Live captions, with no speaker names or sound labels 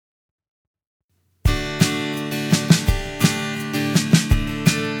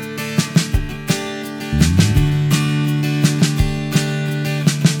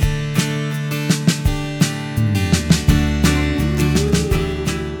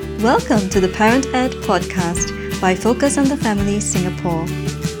Welcome to the Parent Ed podcast by Focus on the Family Singapore.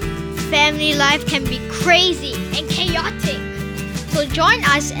 Family life can be crazy and chaotic, so join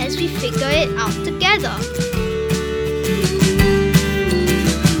us as we figure it out together.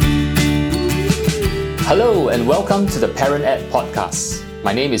 Hello and welcome to the Parent Ed podcast.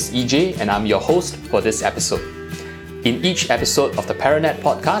 My name is EJ and I'm your host for this episode. In each episode of the Parent Ed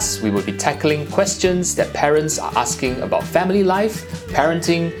podcast, we will be tackling questions that parents are asking about family life,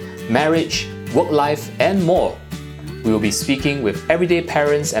 parenting, marriage, work life, and more. We will be speaking with everyday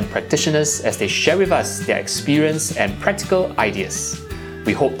parents and practitioners as they share with us their experience and practical ideas.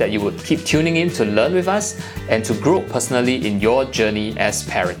 We hope that you will keep tuning in to learn with us and to grow personally in your journey as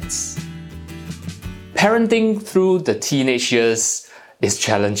parents. Parenting through the teenage years is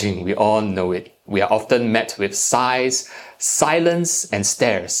challenging, we all know it. We are often met with sighs, silence, and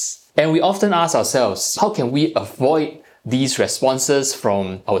stares. And we often ask ourselves, how can we avoid these responses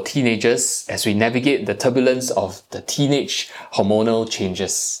from our teenagers as we navigate the turbulence of the teenage hormonal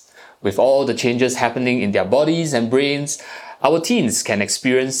changes? With all the changes happening in their bodies and brains, our teens can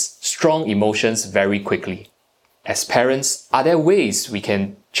experience strong emotions very quickly. As parents, are there ways we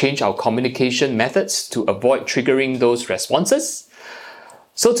can change our communication methods to avoid triggering those responses?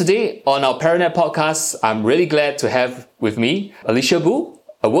 So today on our Parent Ed podcast, I'm really glad to have with me Alicia Boo,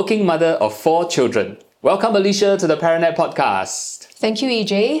 a working mother of 4 children. Welcome, Alicia, to the Parent Ed podcast. Thank you,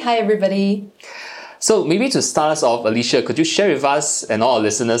 EJ. Hi, everybody. So maybe to start us off, Alicia, could you share with us and all our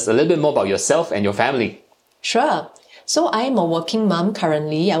listeners a little bit more about yourself and your family? Sure. So I am a working mom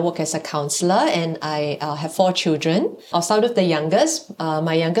currently. I work as a counselor and I have 4 children. I'll start with the youngest.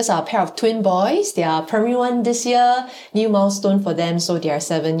 My youngest are a pair of twin boys. They are primary 1 this year, new milestone for them, so they are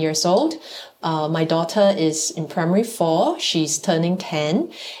 7 years old. My daughter is in primary 4. She's turning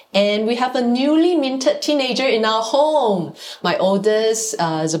 10. And we have a newly minted teenager in our home. My oldest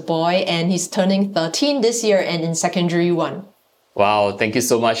is a boy and he's turning 13 this year and in secondary 1. Wow, thank you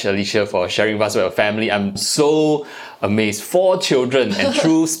so much, Alicia, for sharing with us about your family. I'm so amazed. 4 children and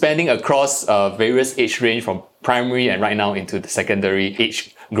through spanning across various age range from primary and right now into the secondary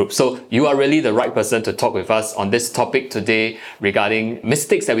age group. So you are really the right person to talk with us on this topic today regarding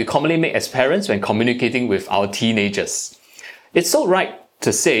mistakes that we commonly make as parents when communicating with our teenagers. It's so right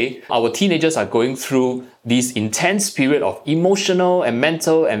to say our teenagers are going through this intense period of emotional and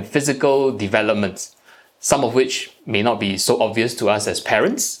mental and physical development, some of which may not be so obvious to us as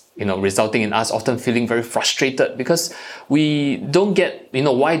parents, resulting in us often feeling very frustrated because we don't get,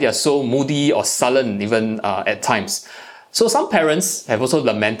 why they are so moody or sullen even at times. So some parents have also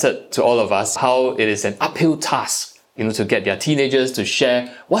lamented to all of us how it is an uphill task, to get their teenagers to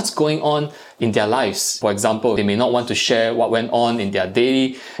share what's going on in their lives. For example, they may not want to share what went on in their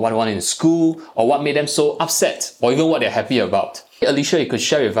day, what went on in school, or what made them so upset, or even what they're happy about. Alicia, you could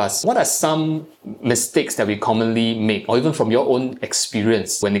share with us, what are some mistakes that we commonly make, or even from your own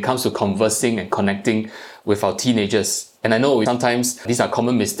experience when it comes to conversing and connecting with our teenagers? And I know sometimes these are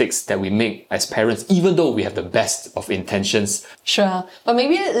common mistakes that we make as parents, even though we have the best of intentions. Sure. But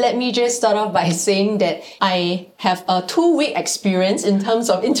maybe let me just start off by saying that I have a 2-week experience in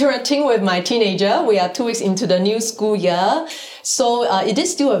terms of interacting with my teenager. We are 2 weeks into the new school year. So it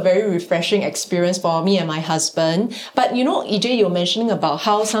is still a very refreshing experience for me and my husband. But EJ, you're mentioning about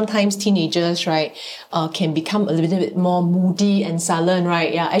how sometimes teenagers, right, can become a little bit more moody and sullen,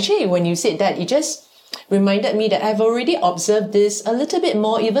 right? Yeah, actually, when you said that, it just reminded me that I've already observed this a little bit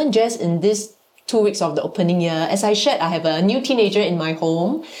more, even just in this 2 weeks of the opening year. As I shared, I have a new teenager in my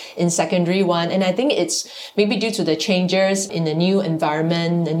home in secondary 1, and I think it's maybe due to the changes in the new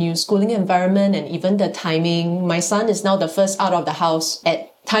environment, the new schooling environment, and even the timing. My son is now the first out of the house at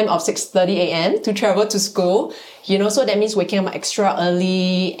time of 6:30 a.m. to travel to school, so that means waking up extra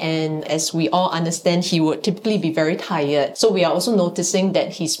early, and as we all understand, he would typically be very tired. So we are also noticing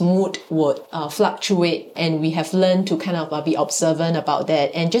that his mood would fluctuate, and we have learned to kind of be observant about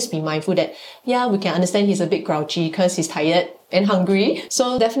that and just be mindful that, we can understand he's a bit grouchy because he's tired and hungry.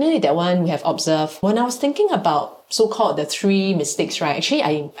 So definitely that one we have observed. When I was thinking about so-called the 3 mistakes, right? Actually,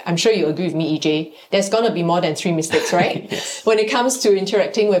 I'm sure you agree with me, EJ. There's going to be more than 3 mistakes, right? Yes. When it comes to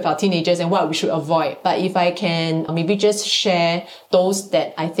interacting with our teenagers and what we should avoid. But if I can maybe just share those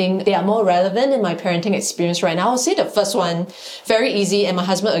that I think they are more relevant in my parenting experience right now, I'll say the first one, very easy, and my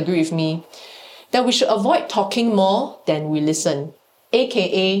husband agreed with me, that we should avoid talking more than we listen,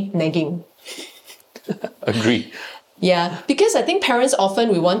 aka nagging. Agree. Yeah, because I think parents often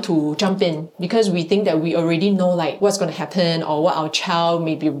we want to jump in because we think that we already know what's going to happen or what our child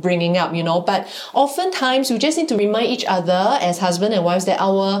may be bringing up, but oftentimes we just need to remind each other as husband and wives that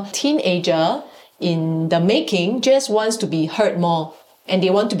our teenager in the making just wants to be heard more. and they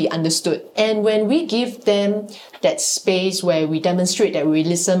want to be understood. And when we give them that space where we demonstrate that we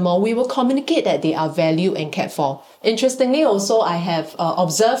listen more, we will communicate that they are valued and cared for. Interestingly also, I have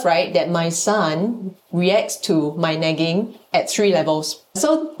observed, right, that my son reacts to my nagging at 3 levels.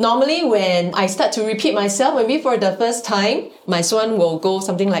 So normally when I start to repeat myself, maybe for the first time, my son will go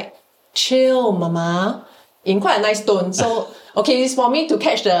something like, chill, mama, in quite a nice tone. So, okay, it's for me to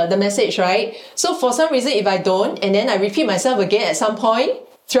catch the message, right? So for some reason, if I don't, and then I repeat myself again at some point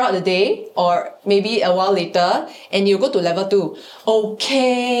throughout the day, or maybe a while later, and you go to level 2,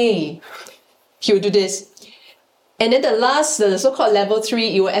 okay, he'll do this. And then the so-called level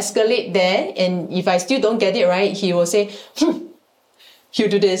 3, it will escalate there. And if I still don't get it right, he will say, he'll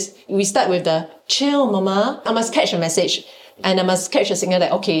do this. We start with the chill, mama. I must catch a message. And I must catch a signal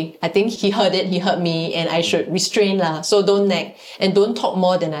that, okay, I think he heard it, he heard me, and I should restrain lah. So don't nag and don't talk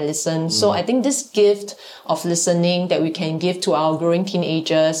more than I listen. So I think this gift of listening that we can give to our growing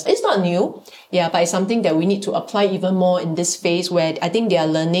teenagers, it's not new. Yeah, but it's something that we need to apply even more in this phase where I think they are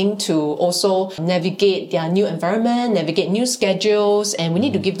learning to also navigate their new environment, navigate new schedules, and we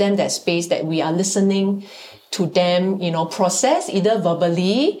need to give them that space that we are listening to them, process either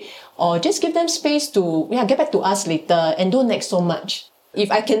verbally or just give them space to get back to us later and don't nag so much.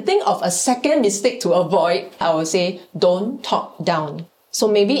 If I can think of a second mistake to avoid, I would say don't talk down. So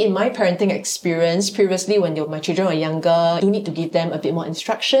maybe in my parenting experience, previously when my children were younger, you need to give them a bit more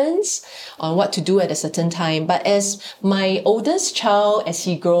instructions on what to do at a certain time. But as my oldest child, as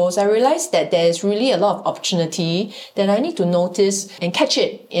he grows, I realized that there's really a lot of opportunity that I need to notice and catch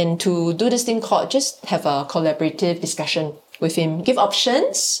it, and to do this thing called just have a collaborative discussion with him, give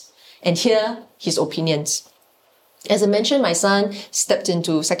options and hear his opinions. As I mentioned, my son stepped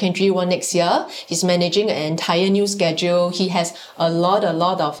into secondary 1 next year. He's managing an entire new schedule. He has a lot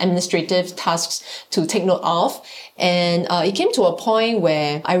of administrative tasks to take note of. And it came to a point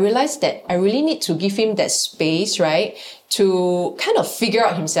where I realized that I really need to give him that space, right, to kind of figure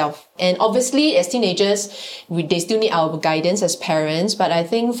out himself. And obviously, as teenagers, they still need our guidance as parents. But I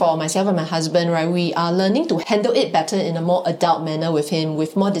think for myself and my husband, right, we are learning to handle it better in a more adult manner with him,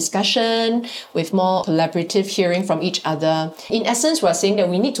 with more discussion, with more collaborative hearing from each other. In essence, we're saying that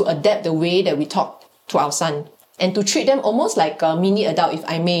we need to adapt the way that we talk to our son and to treat them almost like a mini adult, if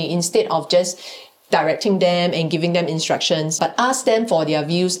I may, instead of just directing them and giving them instructions, but ask them for their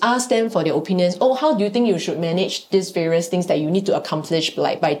views, ask them for their opinions. Oh, how do you think you should manage these various things that you need to accomplish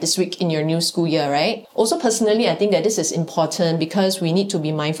like by this week in your new school year, right? Also, personally, I think that this is important because we need to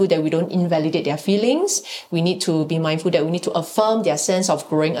be mindful that we don't invalidate their feelings. We need to be mindful that we need to affirm their sense of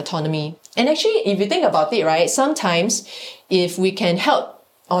growing autonomy. And actually, if you think about it, right, sometimes if we can help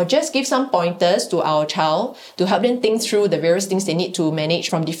or just give some pointers to our child to help them think through the various things they need to manage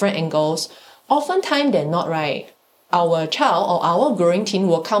from different angles, oftentimes they're not right. Our child or our growing teen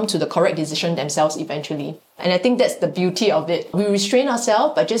will come to the correct decision themselves eventually. And I think that's the beauty of it. We restrain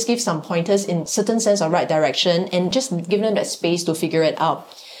ourselves, but just give some pointers in certain sense of right direction and just give them that space to figure it out.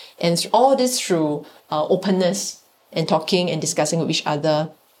 And all this through openness and talking and discussing with each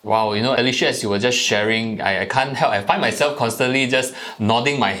other. Wow, Alicia, as you were just sharing, I can't help. I find myself constantly just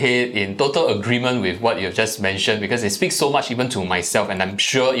nodding my head in total agreement with what you've just mentioned, because it speaks so much even to myself, and I'm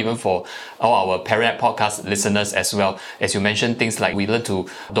sure even for all our Parent Podcast listeners as well. As you mentioned, things like we learn to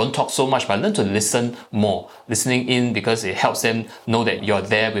don't talk so much, but learn to listen more. Listening in because it helps them know that you're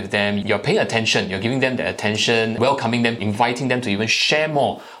there with them, you're paying attention, you're giving them the attention, welcoming them, inviting them to even share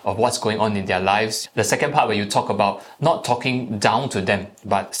more of what's going on in their lives. The second part where you talk about not talking down to them,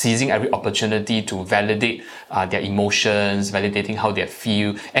 but seizing every opportunity to validate their emotions, validating how they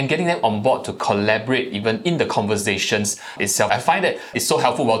feel, and getting them on board to collaborate even in the conversations itself. I find that it's so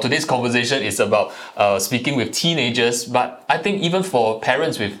helpful. Well, today's conversation is about speaking with teenagers, but I think even for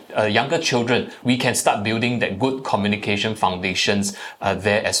parents with younger children, we can start building that good communication foundations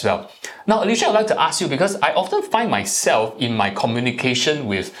there as well. Now, Alicia, I'd like to ask you, because I often find myself in my communication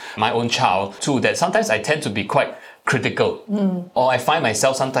with my own child too, that sometimes I tend to be quite critical. Or I find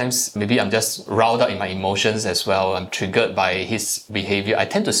myself sometimes, maybe I'm just riled up in my emotions as well. I'm triggered by his behavior. I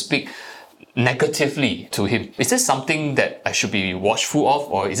tend to speak negatively to him. Is this something that I should be watchful of,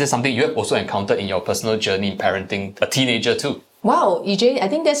 or is this something you have also encountered in your personal journey in parenting a teenager too? Wow, EJ, I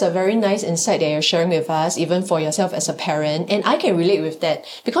think that's a very nice insight that you're sharing with us, even for yourself as a parent. And I can relate with that,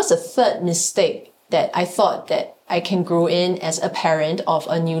 because the third mistake that I thought that I can grow in as a parent of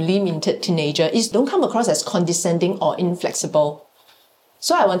a newly minted teenager is don't come across as condescending or inflexible.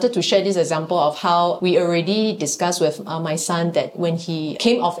 So I wanted to share this example of how we already discussed with my son that when he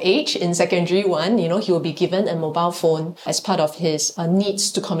came of age in secondary 1, he will be given a mobile phone as part of his needs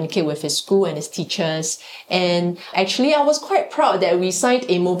to communicate with his school and his teachers. And actually, I was quite proud that we signed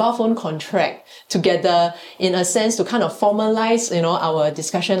a mobile phone contract together in a sense to kind of formalize, our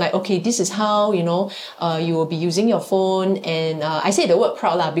discussion like, okay, this is how, you will be using your phone. And I say the word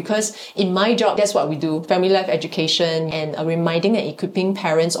proud because in my job, that's what we do, family life education and reminding and equipping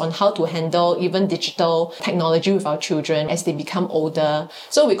parents on how to handle even digital technology with our children as they become older.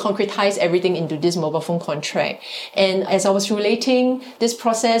 So we concretize everything into this mobile phone contract. And as I was relating this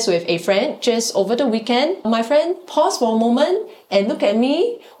process with a friend just over the weekend, my friend paused for a moment and looked at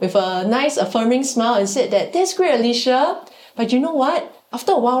me with a nice affirming smile and said that, that's great, Alicia. But you know what?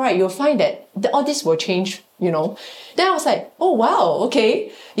 After a while, right, you'll find that all this will change, Then I was like, oh, wow,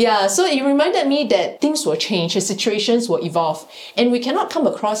 okay. Yeah, so it reminded me that things will change, the situations will evolve. And we cannot come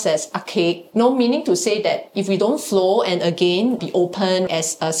across as archaic, meaning to say that if we don't flow and again be open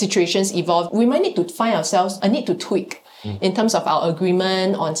as situations evolve, we might need to find ourselves a need to tweak in terms of our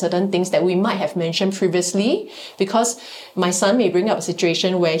agreement on certain things that we might have mentioned previously, because my son may bring up a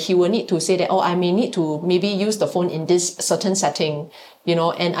situation where he will need to say that, I may need to maybe use the phone in this certain setting,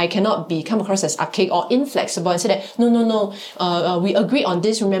 and I cannot come across as archaic or inflexible and say that, no, we agreed on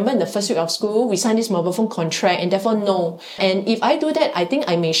this. Remember in the first week of school, we signed this mobile phone contract and therefore no. And if I do that, I think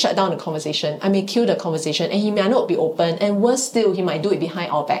I may shut down the conversation. I may kill the conversation and he may not be open. And worse still, he might do it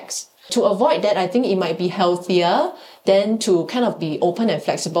behind our backs. To avoid that, I think it might be healthier than to kind of be open and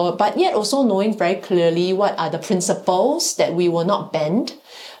flexible, but yet also knowing very clearly what are the principles that we will not bend,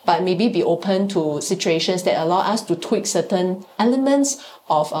 but maybe be open to situations that allow us to tweak certain elements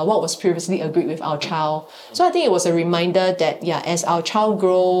of what was previously agreed with our child. So I think it was a reminder that, as our child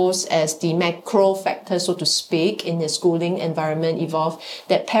grows, as the macro factors, so to speak, in the schooling environment evolve,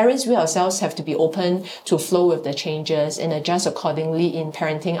 that parents, we ourselves have to be open to flow with the changes and adjust accordingly in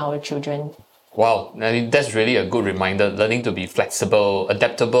parenting our children. Wow, I mean, that's really a good reminder, learning to be flexible,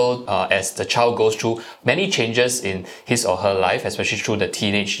 adaptable as the child goes through many changes in his or her life, especially through the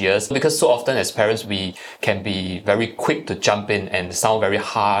teenage years. Because so often as parents, we can be very quick to jump in and sound very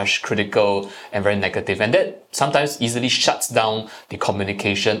harsh, critical, and very negative. And that sometimes easily shuts down the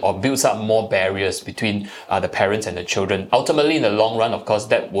communication or builds up more barriers between the parents and the children. Ultimately, in the long run, of course,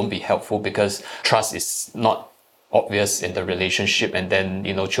 that won't be helpful because trust is not obvious in the relationship, and then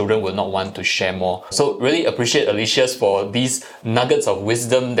children will not want to share more. So really appreciate Alicia's for these nuggets of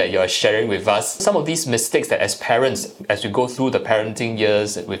wisdom that you're sharing with us. Some of these mistakes that as parents, as we go through the parenting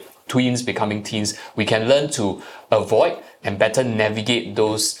years with tweens becoming teens, we can learn to avoid and better navigate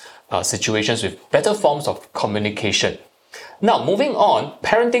those situations with better forms of communication. Now, moving on,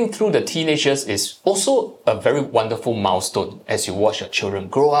 parenting through the teenage years is also a very wonderful milestone as you watch your children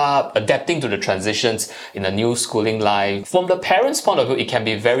grow up, adapting to the transitions in a new schooling life. From the parents' point of view, it can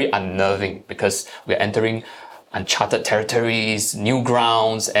be very unnerving because we're entering uncharted territories, new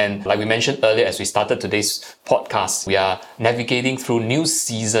grounds, and like we mentioned earlier as we started today's podcast, we are navigating through new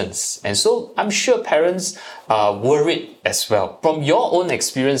seasons. And so I'm sure parents are worried as well. From your own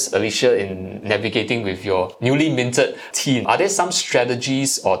experience, Alicia, in navigating with your newly minted teen, are there some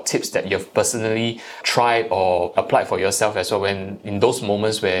strategies or tips that you've personally tried or applied for yourself as well when in those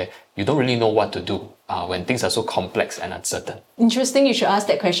moments where you don't really know what to do, when things are so complex and uncertain? Interesting you should ask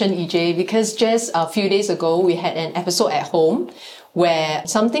that question, EJ, because just a few days ago, we had an episode at home where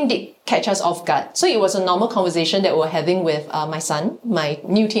something did catch us off guard. So it was a normal conversation that we were having with my son, my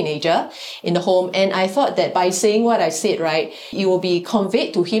new teenager, in the home. And I thought that by saying what I said, right, it will be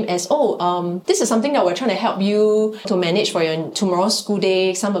conveyed to him as, this is something that we're trying to help you to manage for your tomorrow's school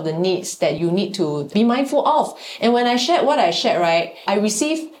day, some of the needs that you need to be mindful of. And when I shared what I shared, right, I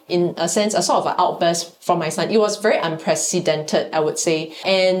received, in a sense, a sort of an outburst from my son. It was very unprecedented, I would say.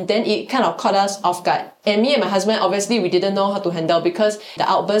 And then it kind of caught us off guard. And me and my husband, obviously, we didn't know how to handle because the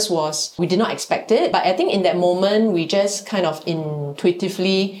outburst was, we did not expect it. But I think in that moment, we just kind of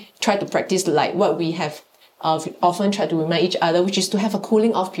intuitively tried to practice like what we have often tried to remind each other, which is to have a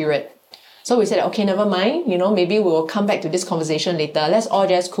cooling off period. So we said, okay, never mind, maybe we'll come back to this conversation later. Let's all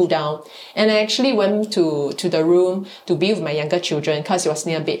just cool down. And I actually went to the room to be with my younger children because it was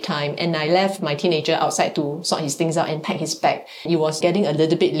near bedtime. And I left my teenager outside to sort his things out and pack his bag. It was getting a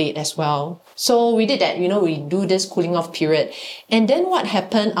little bit late as well. So we did that, we do this cooling off period. And then what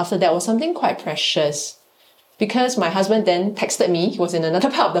happened after that was something quite precious. Because my husband then texted me, he was in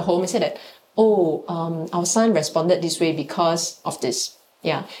another part of the home, and said that, our son responded this way because of this.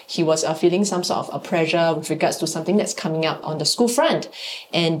 Yeah, he was feeling some sort of a pressure with regards to something that's coming up on the school front.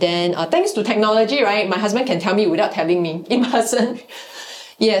 And then thanks to technology, right, my husband can tell me without telling me in person.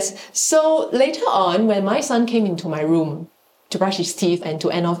 Yes. So later on, when my son came into my room to brush his teeth and to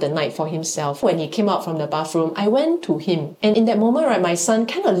end off the night for himself, when he came out from the bathroom, I went to him. And in that moment, right, my son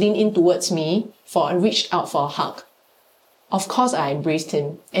kind of leaned in towards me and reached out for a hug. Of course, I embraced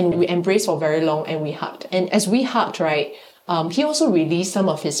him, and we embraced for very long, and we hugged. And as we hugged, right, he also released some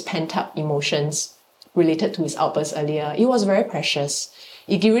of his pent-up emotions related to his outburst earlier. It was very precious.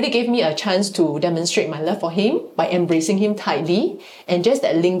 It really gave me a chance to demonstrate my love for him by embracing him tightly, and just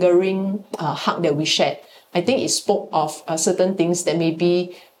that lingering hug that we shared. I think it spoke of certain things that may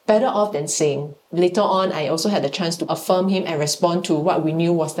be better off than saying. Later on, I also had the chance to affirm him and respond to what we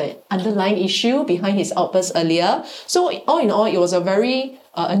knew was the underlying issue behind his outburst earlier. So all in all, it was a very,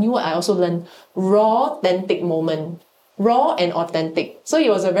 a new word I also learned, raw, authentic moment. Raw and authentic. So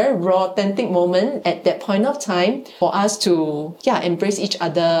it was a very raw, authentic moment at that point of time for us to, embrace each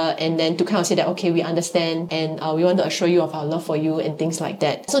other, and then to kind of say that, okay, we understand, and we want to assure you of our love for you and things like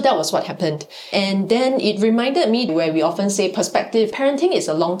that. So that was what happened. And then it reminded me where we often say perspective. Parenting is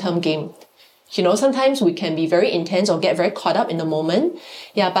a long-term game. You know, sometimes we can be very intense or get very caught up in the moment.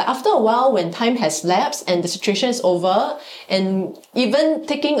 But after a while, when time has lapsed and the situation is over, and even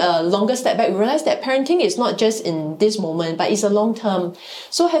taking a longer step back, we realize that parenting is not just in this moment, but it's a long term.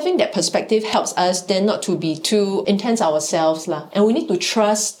 So having that perspective helps us then not to be too intense ourselves. And we need to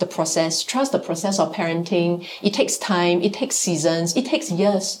trust the process of parenting. It takes time, it takes seasons, it takes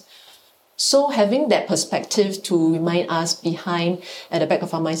years. So having that perspective to remind us behind at the back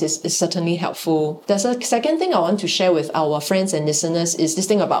of our minds is certainly helpful. There's a second thing I want to share with our friends and listeners is this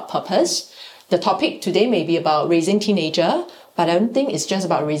thing about purpose. The topic today may be about raising teenager, but I don't think it's just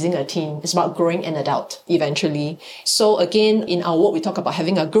about raising a teen. It's about growing an adult eventually. So again, in our work, we talk about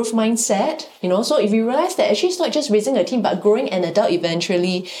having a growth mindset, so if we realize that actually it's not just raising a teen, but growing an adult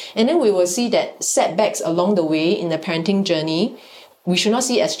eventually, and then we will see that setbacks along the way in the parenting journey, we should not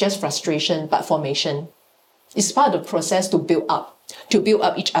see it as just frustration, but formation. It's part of the process to build up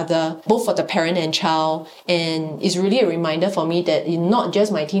each other, both for the parent and child. And it's really a reminder for me that not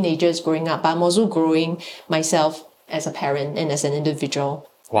just my teenagers growing up, but I'm also growing myself as a parent and as an individual.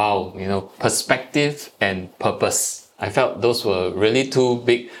 Wow, perspective and purpose. I felt those were really two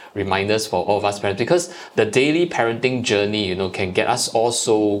big reminders for all of us parents, because the daily parenting journey, can get us all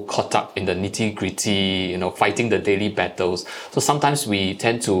so caught up in the nitty-gritty, fighting the daily battles. So sometimes we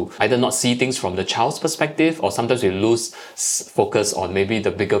tend to either not see things from the child's perspective, or sometimes we lose focus on maybe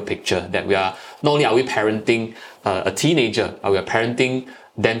the bigger picture, that we are, not only are we parenting a teenager, we are parenting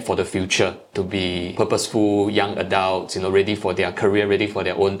them for the future to be purposeful young adults, ready for their career, ready for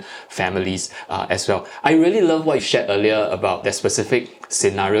their own families as well. I really love what you shared earlier about that specific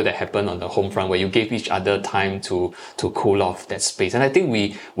scenario that happened on the home front, where you gave each other time to cool off that space. And I think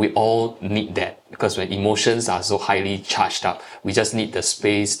we all need that, because when emotions are so highly charged up, we just need the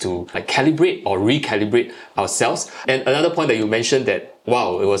space to calibrate or recalibrate ourselves. And another point that you mentioned, that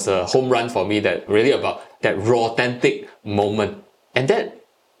wow, it was a home run for me, that really about that raw, authentic moment. And that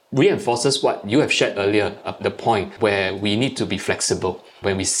reinforces what you have shared earlier, the point where we need to be flexible.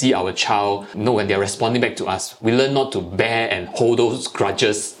 When we see our child, when they're responding back to us, we learn not to bear and hold those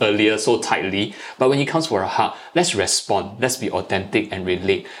grudges earlier so tightly. But when it comes for a hug, let's respond, let's be authentic and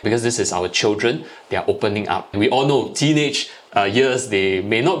relate, because this is our children, they are opening up. We all know teenage years, they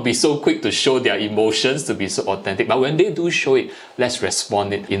may not be so quick to show their emotions, to be so authentic, but when they do show it, let's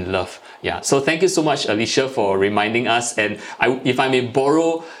respond it in love. So thank you so much, Alicia, for reminding us. And if I may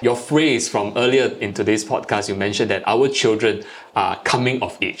borrow your phrase from earlier in today's podcast, you mentioned that our children are coming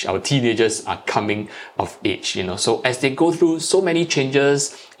of age, our teenagers are coming of age, so as they go through so many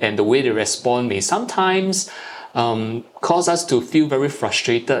changes, and the way they respond may sometimes cause us to feel very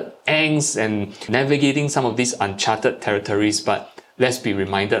frustrated, angst, and navigating some of these uncharted territories. But let's be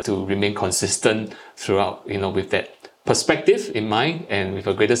reminded to remain consistent throughout, with that perspective in mind, and with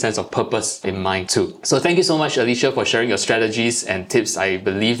a greater sense of purpose in mind too. So thank you so much, Alicia, for sharing your strategies and tips. I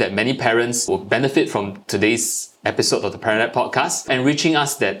believe that many parents will benefit from today's episode of the ParentNet podcast, and reaching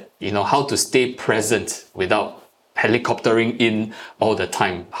us that, how to stay present without helicoptering in all the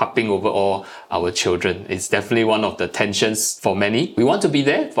time, hopping over all our children. It's definitely one of the tensions for many. We want to be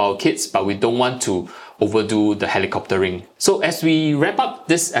there for our kids, but we don't want to overdo the helicoptering. So as we wrap up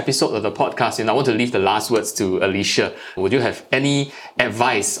this episode of the podcast, I want to leave the last words to Alicia. Would you have any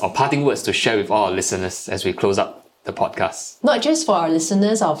advice or parting words to share with all our listeners as we close up the podcast? Not just for our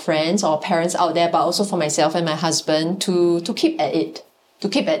listeners, our friends, or parents out there, but also for myself and my husband to keep at it. To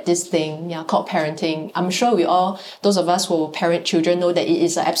keep at this thing, called parenting. I'm sure we all, those of us who parent children, know that it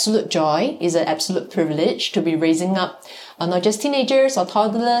is an absolute joy, it's an absolute privilege to be raising up not just teenagers or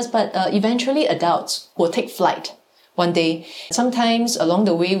toddlers, but eventually adults who will take flight one day. Sometimes along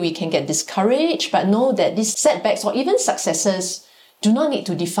the way, we can get discouraged, but know that these setbacks or even successes do not need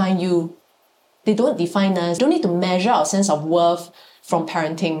to define you. They don't define us. Don't need to measure our sense of worth from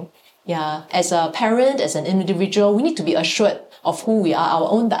parenting. Yeah, as a parent, as an individual, we need to be assured of who we are, our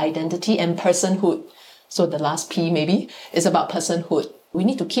own identity and personhood. So the last P maybe is about personhood. We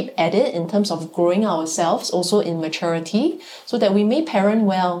need to keep at it in terms of growing ourselves, also in maturity, so that we may parent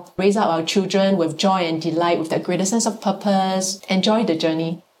well, raise up our children with joy and delight, with that greater sense of purpose, enjoy the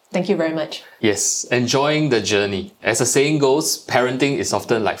journey. Thank you very much. Yes, enjoying the journey. As the saying goes, parenting is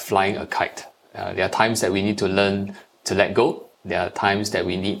often like flying a kite. There are times that we need to learn to let go. There are times that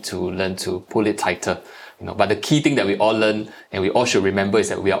we need to learn to pull it tighter. But the key thing that we all learn and we all should remember is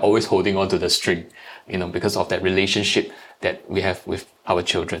that we are always holding on to the string, because of that relationship that we have with our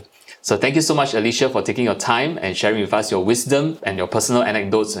children. So thank you so much, Alicia, for taking your time and sharing with us your wisdom and your personal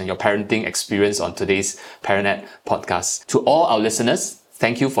anecdotes and your parenting experience on today's ParentNet podcast. To all our listeners,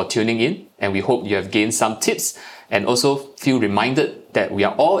 thank you for tuning in, and we hope you have gained some tips and also feel reminded that we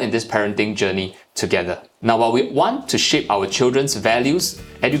are all in this parenting journey together. Now, while we want to shape our children's values,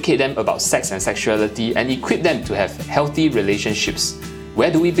 educate them about sex and sexuality, and equip them to have healthy relationships,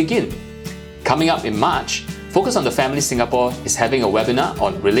 where do we begin? Coming up in March, Focus on the Family Singapore is having a webinar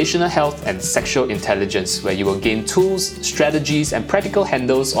on relational health and sexual intelligence, where you will gain tools, strategies, and practical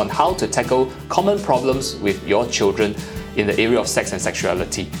handles on how to tackle common problems with your children in the area of sex and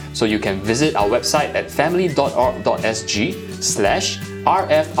sexuality. So you can visit our website at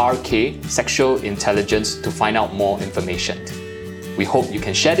family.org.sg/RFRK Sexual Intelligence to find out more information. We hope you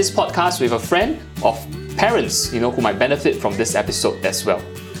can share this podcast with a friend of parents, who might benefit from this episode as well.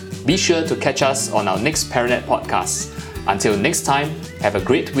 Be sure to catch us on our next ParentNet podcast. Until next time, have a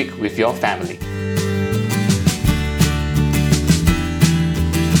great week with your family.